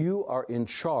 You are in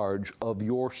charge of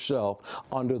yourself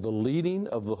under the leading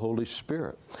of the Holy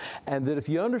Spirit. And that if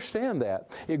you understand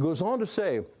that, it goes on to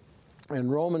say in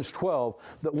Romans 12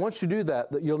 that once you do that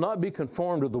you'll not be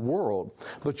conformed to the world,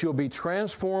 but you'll be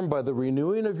transformed by the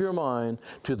renewing of your mind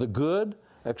to the good,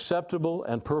 acceptable,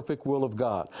 and perfect will of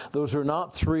God. Those are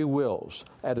not three wills.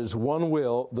 That is one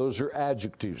will. Those are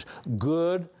adjectives.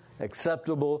 Good,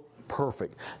 acceptable,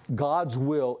 perfect. God's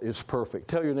will is perfect.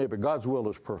 Tell your neighbor, God's will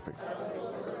is perfect.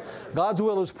 God's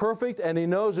will is perfect, and He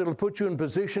knows it'll put you in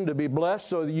position to be blessed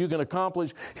so that you can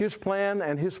accomplish His plan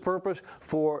and His purpose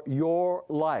for your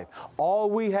life.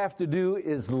 All we have to do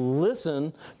is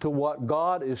listen to what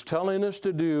God is telling us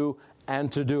to do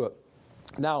and to do it.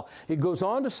 Now, it goes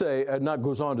on to say, not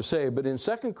goes on to say, but in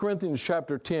 2 Corinthians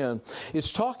chapter 10,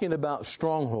 it's talking about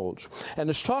strongholds. And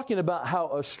it's talking about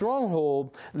how a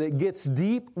stronghold that gets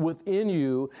deep within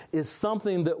you is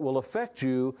something that will affect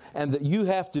you and that you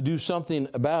have to do something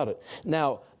about it.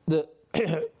 Now,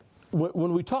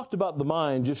 when we talked about the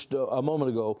mind just a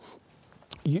moment ago,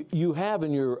 you have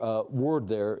in your word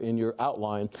there, in your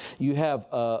outline, you have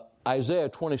Isaiah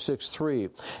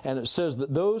 26:3, and it says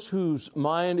that those whose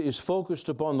mind is focused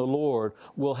upon the Lord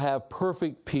will have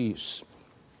perfect peace.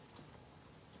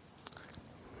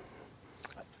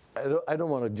 I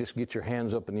don't want to just get your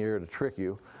hands up in the air to trick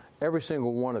you. Every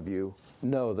single one of you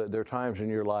know that there are times in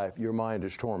your life your mind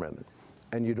is tormented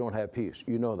and you don't have peace.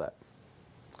 You know that.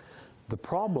 The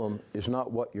problem is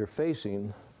not what you're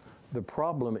facing. The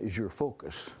problem is your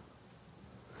focus.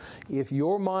 If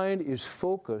your mind is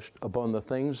focused upon the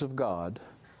things of God,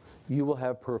 you will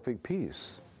have perfect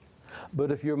peace.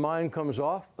 But if your mind comes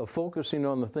off of focusing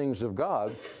on the things of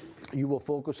God, you will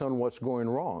focus on what's going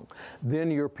wrong.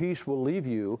 Then your peace will leave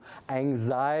you.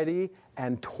 Anxiety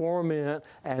and torment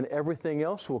and everything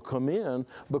else will come in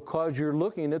because you're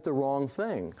looking at the wrong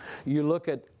thing. You look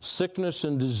at sickness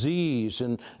and disease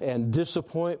and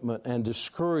disappointment and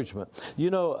discouragement. You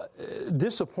know,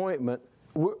 disappointment,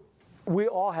 we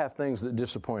all have things that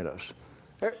disappoint us.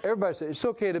 Everybody says, it's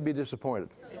okay to be disappointed.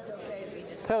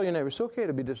 Tell your neighbor, it's okay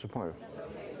to be disappointed.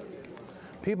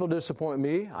 People disappoint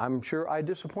me. I'm sure I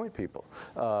disappoint people.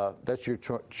 That's your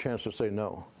chance to say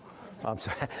no. I'm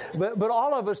sorry. But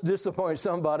all of us disappoint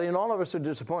somebody, and all of us are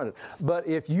disappointed. But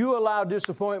if you allow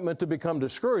disappointment to become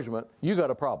discouragement, you got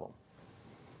a problem.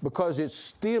 Because it's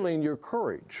stealing your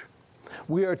courage.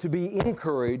 We are to be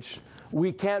encouraged.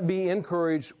 We can't be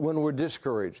encouraged when we're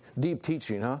discouraged. Deep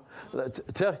teaching, huh?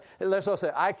 Let's all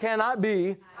say, I cannot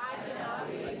be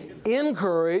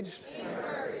encouraged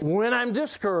when I'm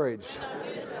discouraged.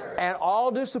 And all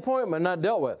disappointment not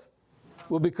dealt with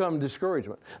will become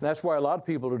discouragement. And that's why a lot of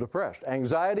people are depressed.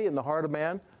 Anxiety in the heart of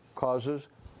man causes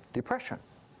depression.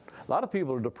 A lot of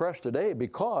people are depressed today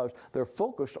because they're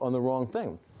focused on the wrong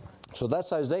thing. So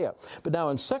that's Isaiah. But now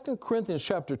in 2 Corinthians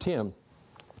chapter 10,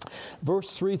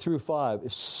 verse 3 through 5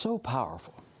 is so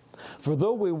powerful. For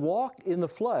though we walk in the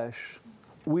flesh,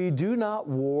 we do not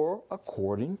war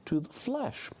according to the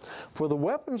flesh. For the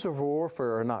weapons of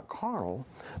warfare are not carnal,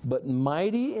 but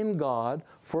mighty in God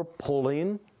for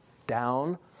pulling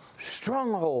down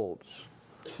strongholds.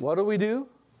 What do?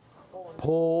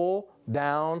 Pull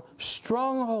down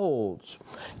strongholds.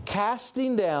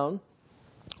 Casting down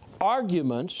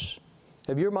arguments.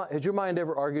 Has your mind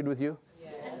ever argued with you?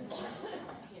 Yes.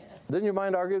 Doesn't your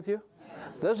mind argue with you?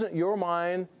 Doesn't your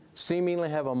mind seemingly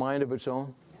have a mind of its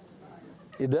own?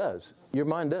 It does. Your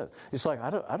mind does. It's like, I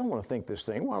don't want to think this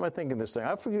thing. Why am I thinking this thing?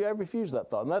 I refuse that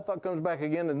thought. And that thought comes back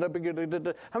again. And how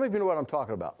many of you know what I'm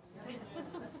talking about?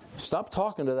 Stop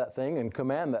talking to that thing and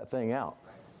command that thing out.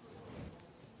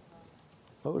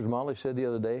 What was Molly said the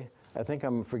other day? I think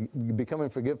I'm becoming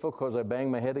forgetful because I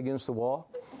banged my head against the wall.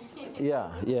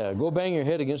 Yeah. Go bang your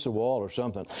head against the wall or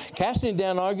something. Casting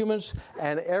down arguments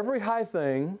and every high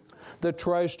thing that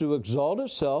tries to exalt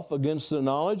itself against the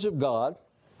knowledge of God,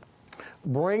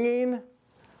 bringing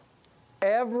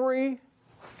every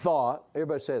thought,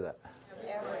 everybody say that.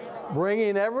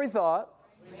 Bringing every thought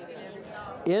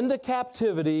into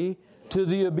captivity to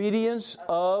the obedience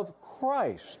of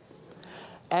Christ,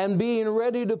 and being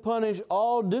ready to punish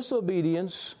all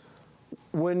disobedience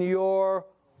when your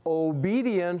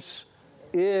obedience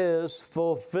is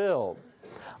fulfilled.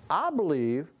 I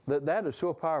believe that is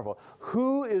so powerful.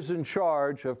 Who is in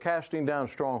charge of casting down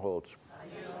strongholds?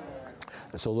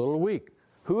 It's a little weak.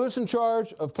 Who is in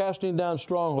charge of casting down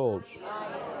strongholds?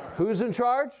 Who's in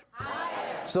charge?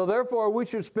 So therefore, we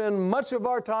should spend much of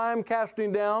our time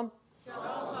casting down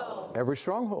every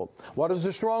stronghold. What is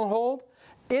a stronghold?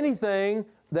 Anything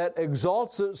that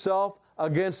exalts itself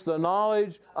against the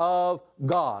knowledge of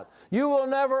God. You will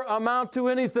never amount to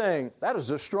anything. That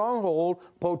is a stronghold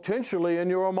potentially in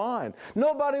your mind.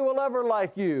 Nobody will ever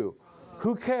like you.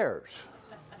 Who cares?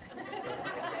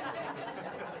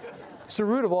 It's the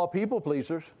root of all people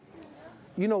pleasers.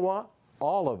 You know what?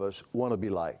 All of us want to be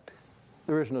liked.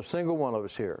 There isn't a single one of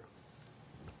us here.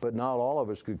 But not all of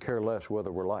us could care less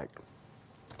whether we're liked.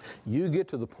 You get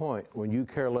to the point when you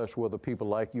care less whether people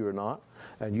like you or not,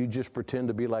 and you just pretend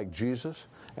to be like Jesus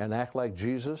and act like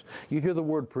Jesus. You hear the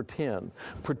word pretend.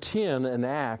 Pretend and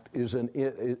act is a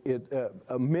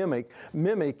mimic.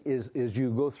 Mimic is you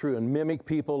go through and mimic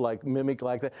people, like mimic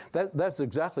like that. That's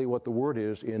exactly what the word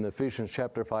is in Ephesians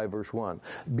chapter 5, verse 1.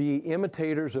 Be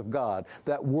imitators of God.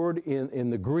 That word in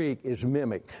the Greek is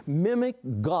mimic. Mimic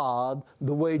God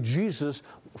the way Jesus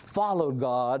followed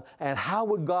God, and how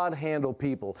would God handle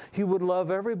people? He would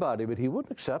love everybody, but he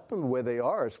wouldn't accept them the way they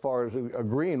are as far as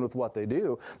agreeing with what they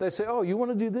do. They'd say, oh, you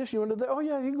want to do this? You want to do that? Oh,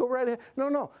 yeah, you can go right ahead.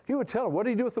 No. He would tell them, what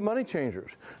do you do with the money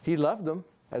changers? He loved them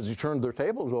as he turned their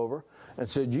tables over and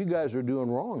said, you guys are doing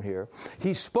wrong here.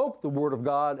 He spoke the Word of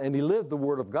God, and he lived the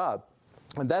Word of God.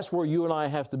 And that's where you and I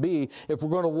have to be if we're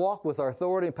going to walk with our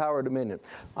authority, power, and dominion.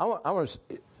 I want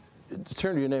to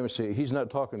turn to your neighbor and say, he's not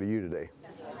talking to you today.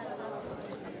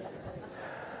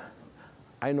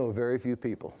 I know very few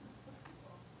people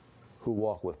who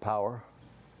walk with power,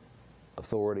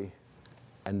 authority,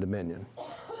 and dominion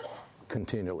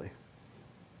continually.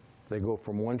 They go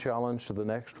from one challenge to the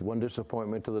next, one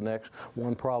disappointment to the next,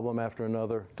 one problem after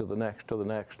another to the next, to the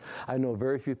next. I know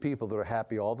very few people that are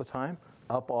happy all the time,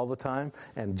 up all the time,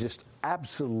 and just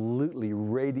absolutely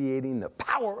radiating the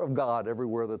power of God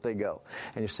everywhere that they go.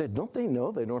 And you say, don't they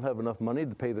know they don't have enough money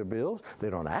to pay their bills? They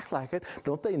don't act like it.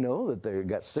 Don't they know that they've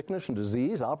got sickness and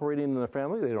disease operating in their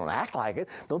family? They don't act like it.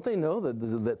 Don't they know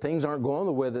that things aren't going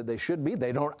the way that they should be?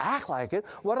 They don't act like it.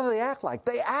 What do they act like?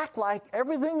 They act like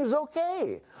everything is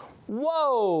okay.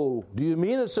 Whoa! Do you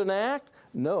mean it's an act?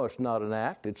 No, it's not an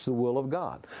act. It's the will of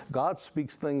God. God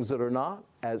speaks things that are not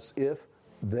as if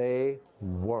they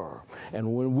were.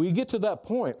 And when we get to that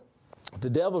point, the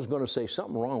devil's going to say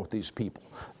something wrong with these people.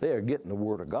 They are getting the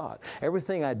Word of God.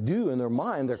 Everything I do in their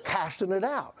mind, they're casting it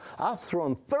out. I've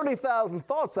thrown 30,000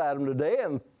 thoughts at them today,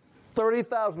 and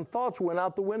 30,000 thoughts went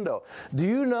out the window. Do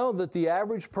you know that the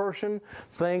average person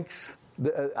thinks,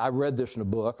 I read this in a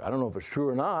book, I don't know if it's true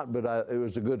or not, but it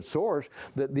was a good source,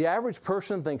 that the average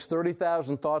person thinks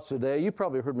 30,000 thoughts a day. You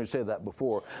probably heard me say that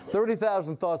before.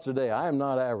 30,000 thoughts a day. I am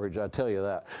not average, I tell you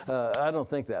that. I don't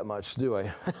think that much, do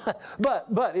I?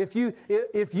 but if you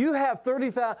have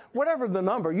 30,000, whatever the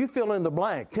number, you fill in the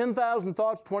blank, 10,000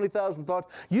 thoughts, 20,000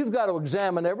 thoughts, you've got to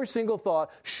examine every single thought.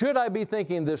 Should I be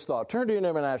thinking this thought? Turn to your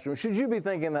neighbor and ask him, should you be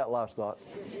thinking that last thought?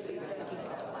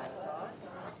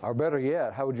 Or better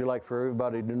yet, how would you like for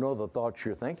everybody to know the thoughts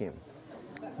you're thinking?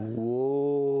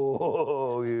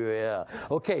 Whoa, yeah.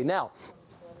 Okay, now,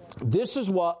 this is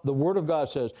what the Word of God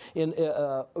says. We're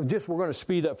going to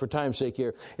speed up for time's sake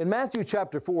here. In Matthew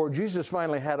chapter 4, Jesus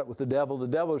finally had it with the devil. The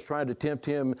devil was trying to tempt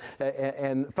him,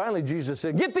 and finally Jesus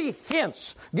said, "Get thee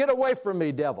hence! Get away from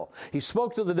me, devil." He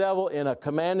spoke to the devil in a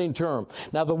commanding term.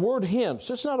 Now, the word hence,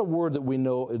 it's not a word that we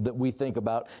know, that we think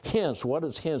about. Hence, what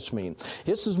does hence mean?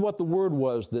 This is what the word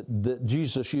was that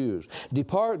Jesus used.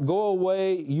 Depart, go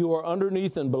away, you are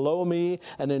underneath and below me,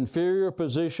 an inferior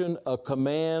position, a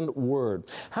command word.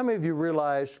 How many of you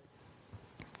realize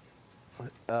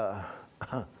that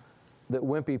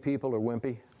wimpy people are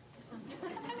wimpy?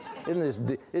 Isn't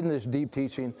this deep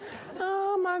teaching?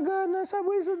 Oh my goodness, I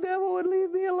wish the devil would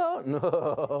leave me alone.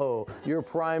 No, you're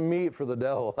prime meat for the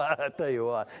devil. I tell you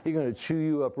what, he's going to chew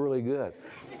you up really good.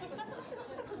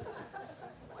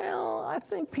 Well, I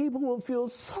think people will feel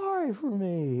sorry for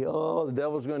me. Oh, the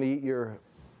devil's going to eat your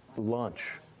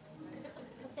lunch.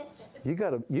 You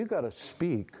got to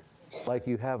speak like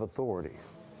you have authority.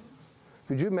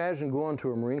 Could you imagine going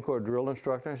to a Marine Corps drill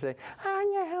instructor and saying,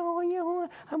 no.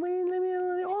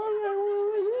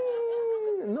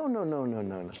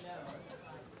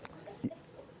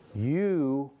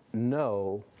 You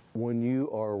know when you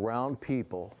are around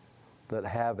people that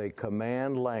have a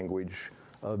command language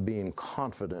of being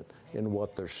confident in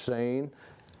what they're saying.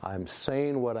 I'm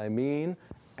saying what I mean,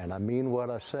 and I mean what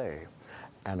I say.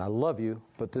 And I love you,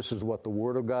 but this is what the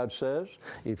Word of God says.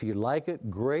 If you like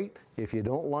it, great. If you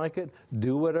don't like it,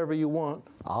 do whatever you want.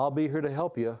 I'll be here to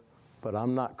help you, but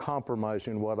I'm not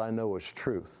compromising what I know is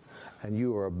truth. And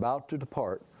you are about to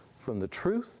depart from the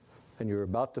truth, and you're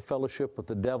about to fellowship with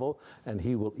the devil, and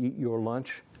he will eat your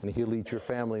lunch, and he'll eat your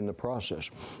family in the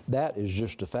process. That is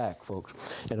just a fact, folks.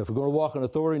 And if we're going to walk in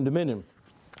authority and dominion,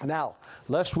 now,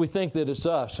 lest we think that it's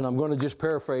us, and I'm going to just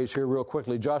paraphrase here real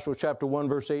quickly. Joshua chapter 1,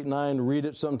 verse 8 and 9, read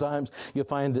it sometimes. You'll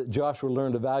find that Joshua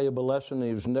learned a valuable lesson.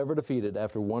 He was never defeated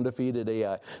after one defeated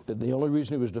Ai. But the only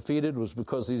reason he was defeated was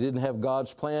because he didn't have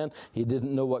God's plan. He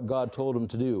didn't know what God told him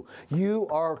to do. You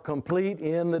are complete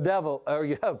in the devil.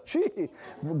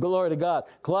 Glory to God.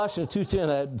 Colossians 2:10,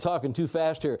 I'm talking too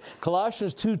fast here.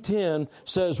 Colossians 2:10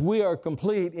 says we are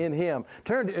complete in Him.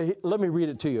 Let me read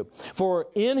it to you. For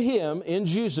in Him, in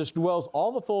Jesus, dwells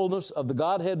all the fullness of the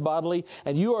Godhead bodily,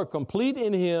 and you are complete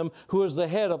in Him who is the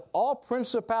head of all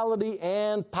principality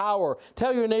and power.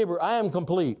 Tell your neighbor, I am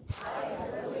complete.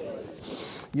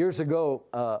 Years ago,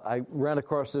 I ran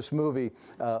across this movie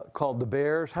called The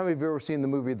Bears. How many of you have ever seen the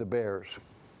movie The Bears?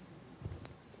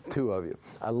 Two of you.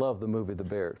 I love the movie The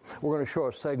Bears. We're going to show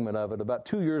a segment of it. About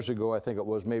 2 years ago, I think it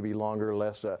was, maybe longer or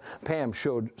less, Pam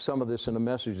showed some of this in a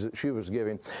message that she was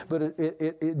giving. But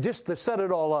it just to set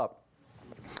it all up,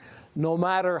 no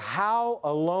matter how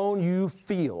alone you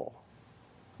feel,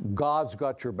 God's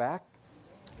got your back,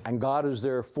 and God is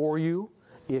there for you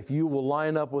if you will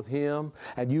line up with Him,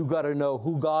 and you got to know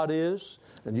who God is,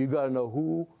 and you got to know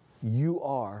who you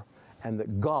are, and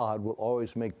that God will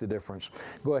always make the difference.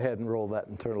 Go ahead and roll that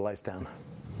and turn the lights down.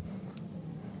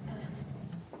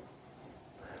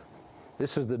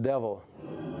 This is the devil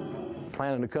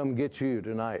planning to come get you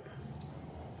tonight.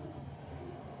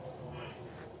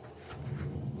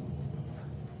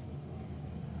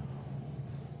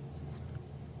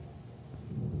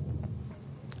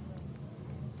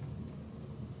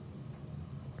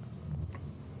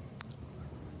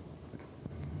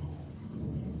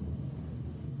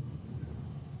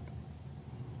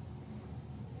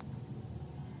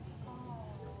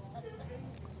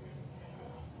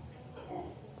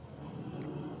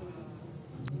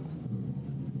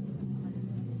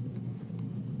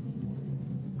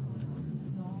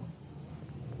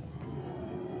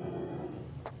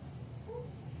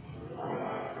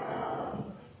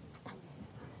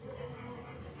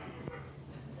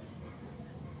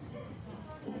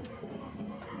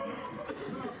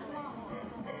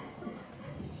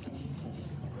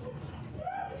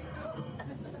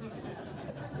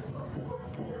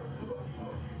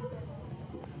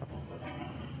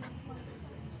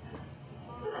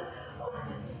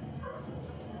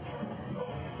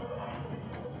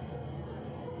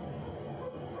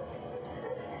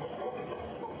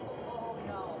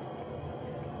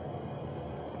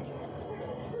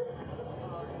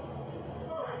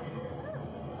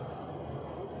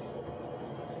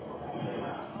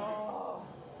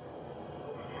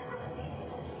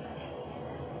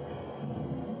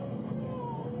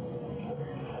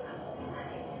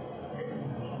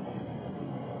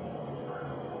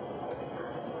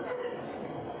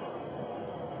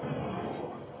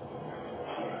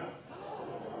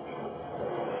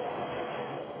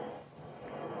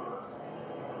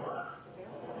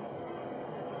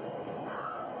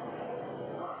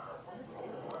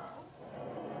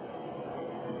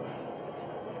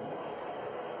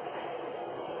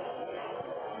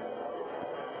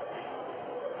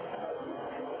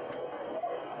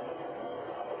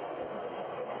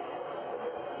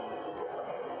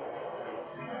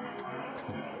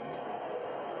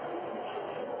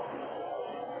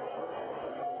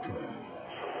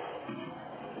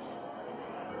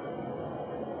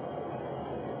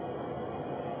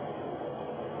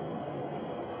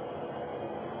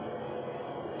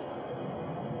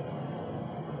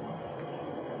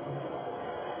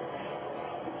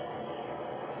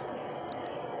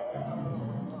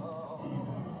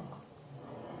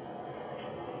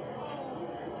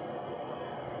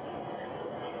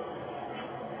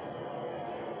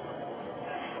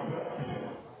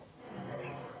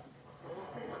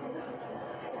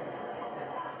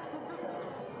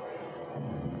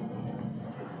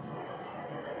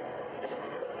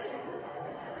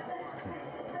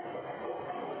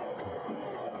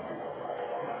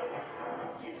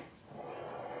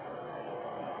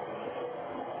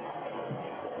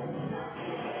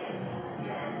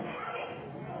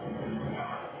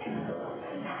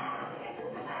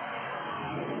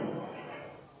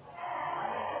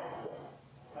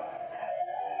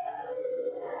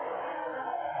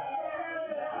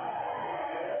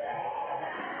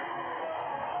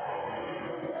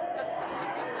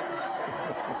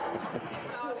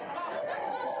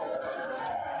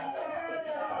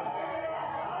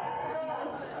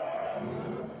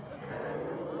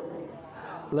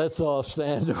 Let's all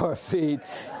stand to our feet.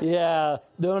 Yeah,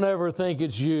 don't ever think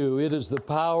it's you. It is the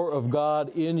power of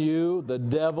God in you. The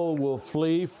devil will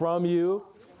flee from you.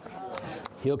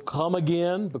 He'll come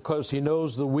again because he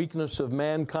knows the weakness of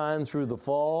mankind through the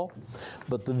fall.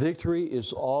 But the victory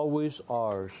is always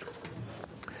ours.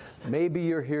 Maybe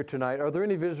you're here tonight. Are there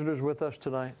any visitors with us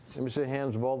tonight? Let me see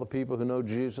hands of all the people who know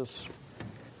Jesus.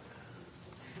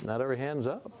 Not every hand's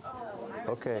up.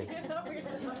 Okay.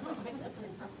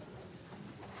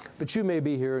 But you may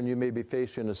be here and you may be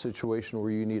facing a situation where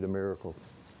you need a miracle.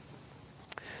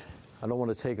 I don't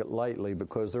want to take it lightly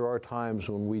because there are times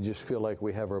when we just feel like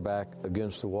we have our back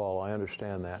against the wall. I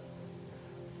understand that.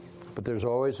 But there's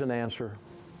always an answer.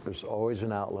 There's always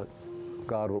an outlet.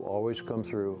 God will always come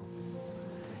through.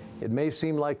 It may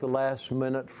seem like the last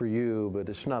minute for you, but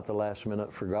it's not the last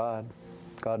minute for God.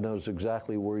 God knows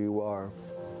exactly where you are.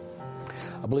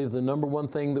 I believe the number one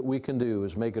thing that we can do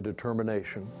is make a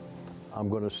determination. I'm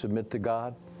going to submit to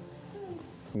God.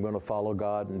 I'm going to follow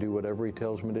God and do whatever He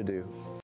tells me to do.